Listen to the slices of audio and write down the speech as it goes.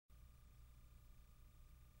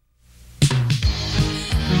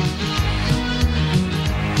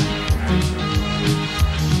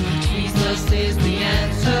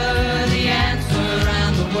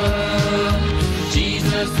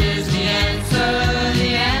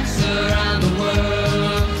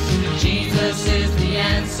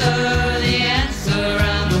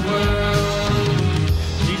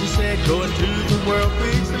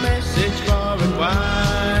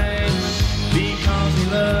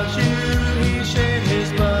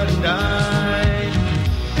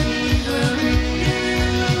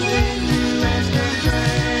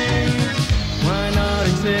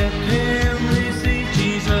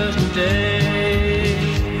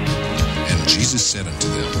Jesus said unto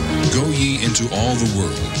them, Go ye into all the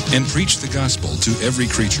world, and preach the gospel to every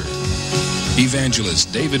creature.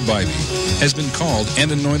 Evangelist David Bibey has been called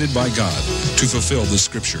and anointed by God to fulfill the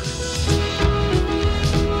Scripture.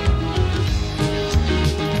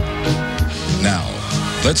 Now,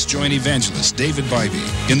 let's join Evangelist David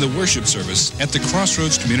Bibey in the worship service at the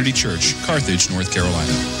Crossroads Community Church, Carthage, North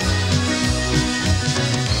Carolina.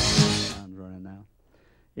 Time's running out.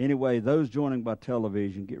 Anyway, those joining by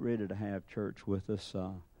television, get ready to have church with us.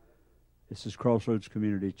 This is Crossroads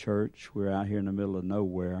Community Church. We're out here in the middle of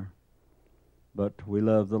nowhere, but we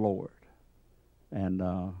love the Lord, and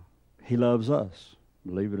He loves us,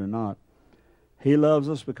 believe it or not. He loves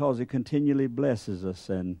us because He continually blesses us,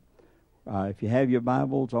 and if you have your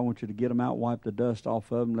Bibles, I want you to get them out, wipe the dust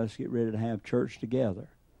off of them. Let's get ready to have church together.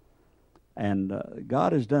 And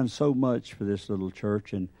God has done so much for this little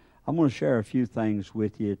church, and I'm going to share a few things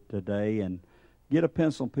with you today. And get a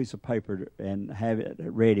pencil and piece of paper and have it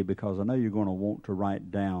ready, because I know you're going to want to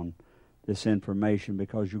write down this information,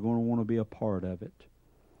 because you're going to want to be a part of it.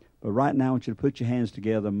 But right now, I want you to put your hands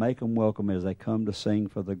together, make them welcome as they come to sing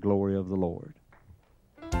for the glory of the Lord.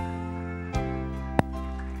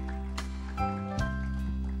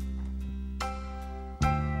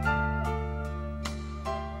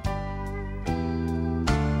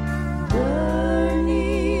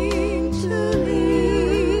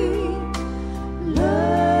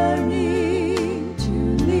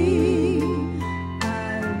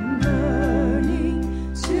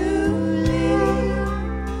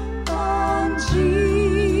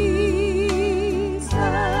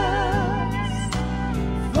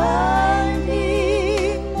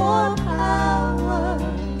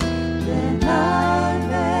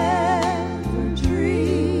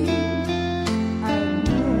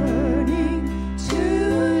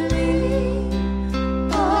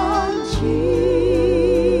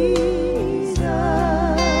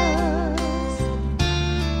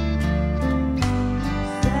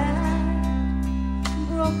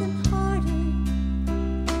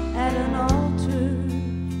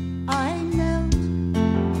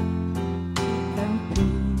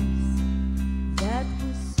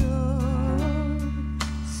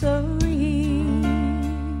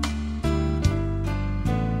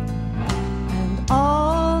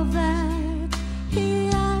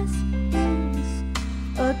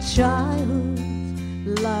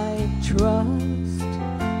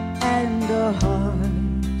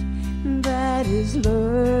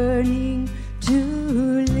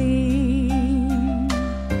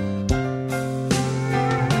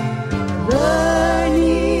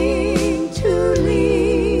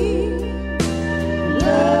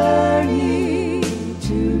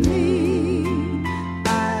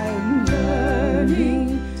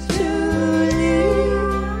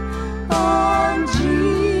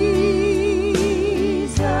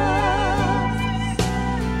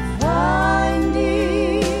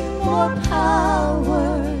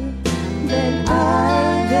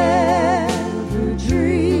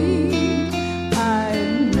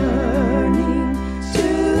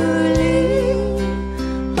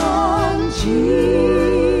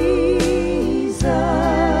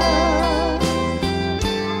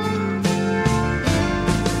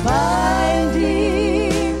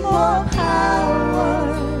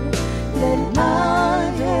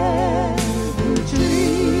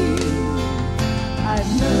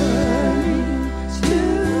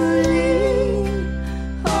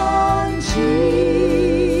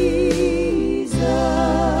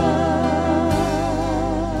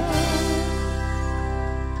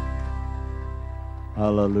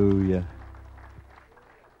 Hallelujah.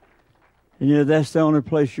 And you know, that's the only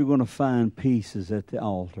place you're going to find peace is at the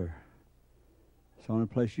altar. It's the only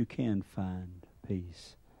place you can find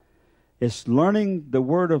peace. It's learning the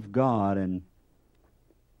Word of God. And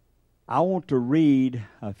I want to read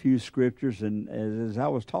a few scriptures. And as I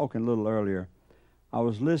was talking a little earlier, I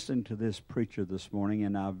was listening to this preacher this morning,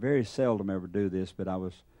 and I very seldom ever do this, but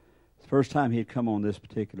the first time he had come on this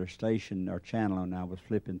particular station or channel, and I was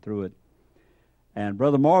flipping through it. And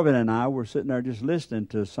Brother Marvin and I were sitting there just listening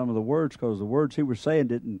to some of the words, because the words he was saying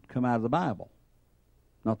didn't come out of the Bible,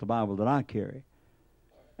 not the Bible that I carry.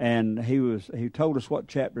 And he told us what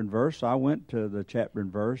chapter and verse. So I went to the chapter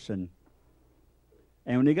and verse, and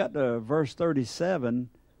when he got to verse 37,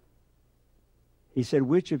 he said,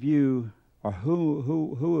 "Which of you, or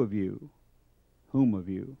who of you, whom of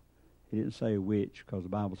you?" He didn't say which, because the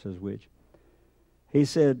Bible says which. He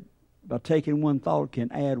said, by taking one thought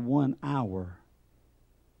can add 1 hour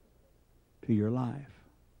to your life.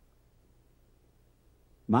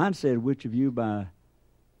 Mine said, which of you by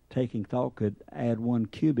taking thought could add 1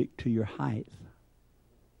 cubit to your height?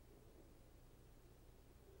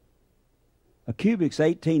 A cubic's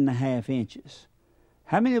 18.5 inches.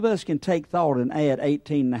 How many of us can take thought and add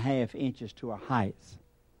 18.5 inches to our height?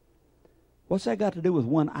 What's that got to do with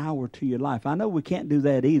 1 hour to your life? I know we can't do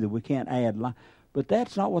that either. We can't add life. But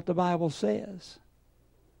that's not what the Bible says.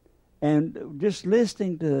 And just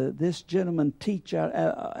listening to this gentleman teach out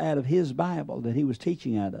of his Bible that he was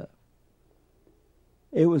teaching out of,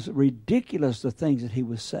 it was ridiculous the things that he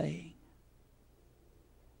was saying.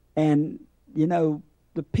 And, you know,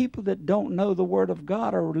 the people that don't know the Word of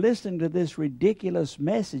God are listening to this ridiculous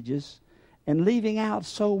messages and leaving out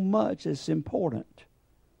so much that's important.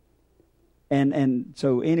 And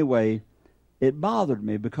so anyway, it bothered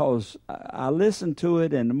me because I listened to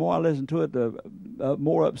it, and the more I listened to it, the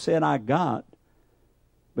more upset I got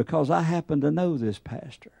because I happen to know this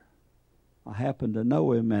pastor. I happen to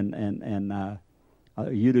know him, and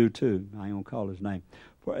you do too. I ain't going to call his name.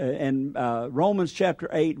 And Romans chapter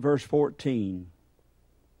 8, verse 14.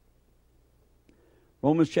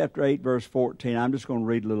 Romans chapter 8, verse 14. I'm just going to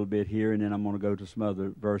read a little bit here, and then I'm going to go to some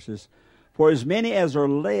other verses. For as many as are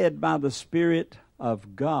led by the Spirit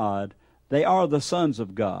of God, they are the sons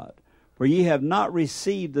of God. For ye have not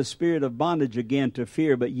received the spirit of bondage again to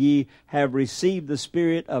fear, but ye have received the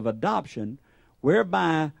Spirit of adoption,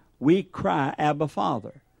 whereby we cry, Abba,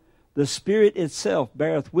 Father. The Spirit itself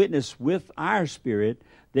beareth witness with our spirit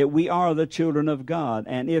that we are the children of God.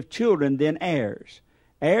 And if children, then heirs,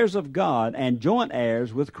 heirs of God, and joint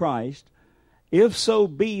heirs with Christ, if so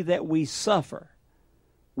be that we suffer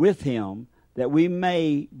with him, that we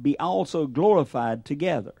may be also glorified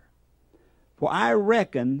together. For I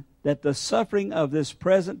reckon that the sufferings of this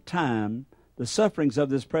present time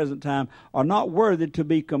are not worthy to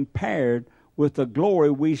be compared with the glory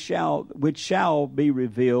which shall be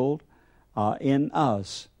revealed in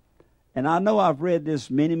us. And I know I've read this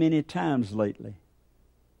many, many times lately.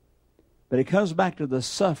 But it comes back to the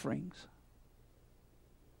sufferings.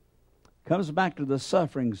 Comes back to the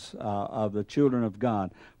sufferings of the children of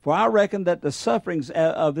God. For I reckon that the sufferings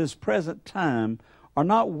of this present time are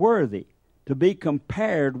not worthy to be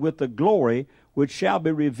compared with the glory which shall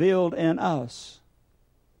be revealed in us.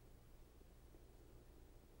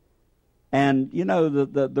 And, you know,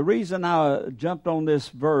 the reason I jumped on this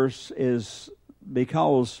verse is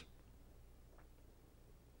because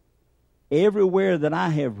everywhere that I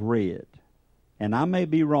have read, and I may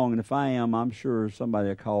be wrong, and if I am, I'm sure somebody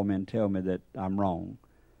will call me and tell me that I'm wrong.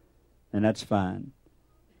 And that's fine.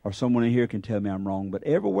 Or someone in here can tell me I'm wrong. But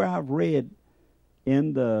everywhere I've read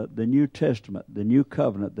in the New Testament, the New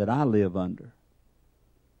Covenant that I live under,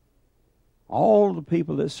 all the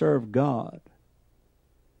people that serve God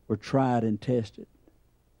were tried and tested.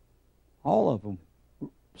 All of them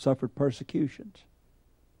suffered persecutions.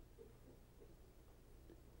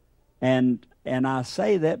 And I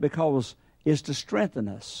say that because it's to strengthen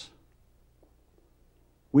us.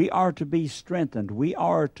 We are to be strengthened. We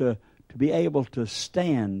are to be able to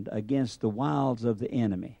stand against the wiles of the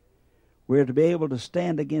enemy. We're to be able to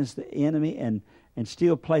stand against the enemy and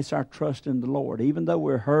still place our trust in the Lord. Even though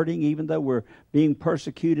we're hurting, even though we're being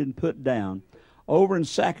persecuted and put down. Over in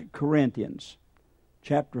 2 Corinthians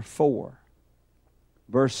chapter 4,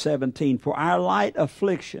 verse 17. For our light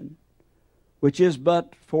affliction, which is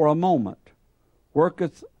but for a moment,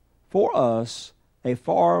 worketh for us a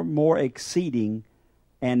far more exceeding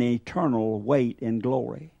and eternal weight in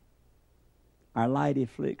glory. Our light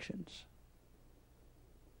afflictions.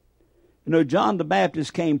 You know, John the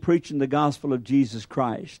Baptist came preaching the gospel of Jesus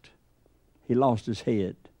Christ. He lost his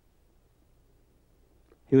head.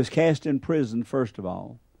 He was cast in prison, first of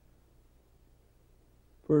all,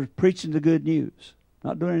 for preaching the good news.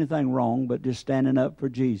 Not doing anything wrong, but just standing up for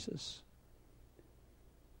Jesus.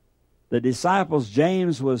 The disciples,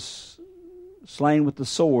 James was slain with the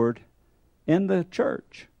sword in the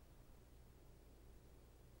church.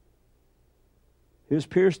 He was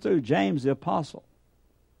pierced through. James, the apostle,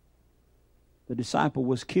 the disciple,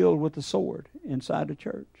 was killed with the sword inside the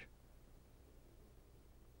church.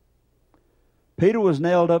 Peter was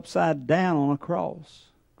nailed upside down on a cross,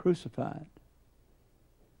 crucified.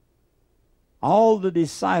 All the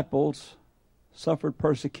disciples suffered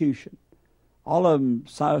persecution. All of them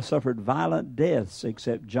suffered violent deaths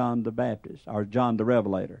except John the Baptist, or John the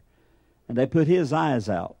Revelator. And they put his eyes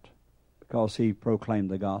out because he proclaimed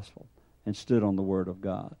the gospel and stood on the word of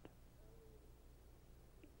God.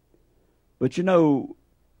 But you know,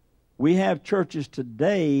 we have churches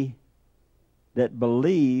today that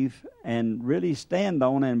believe and really stand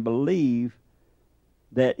on and believe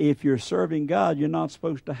that if you're serving God, you're not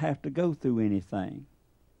supposed to have to go through anything.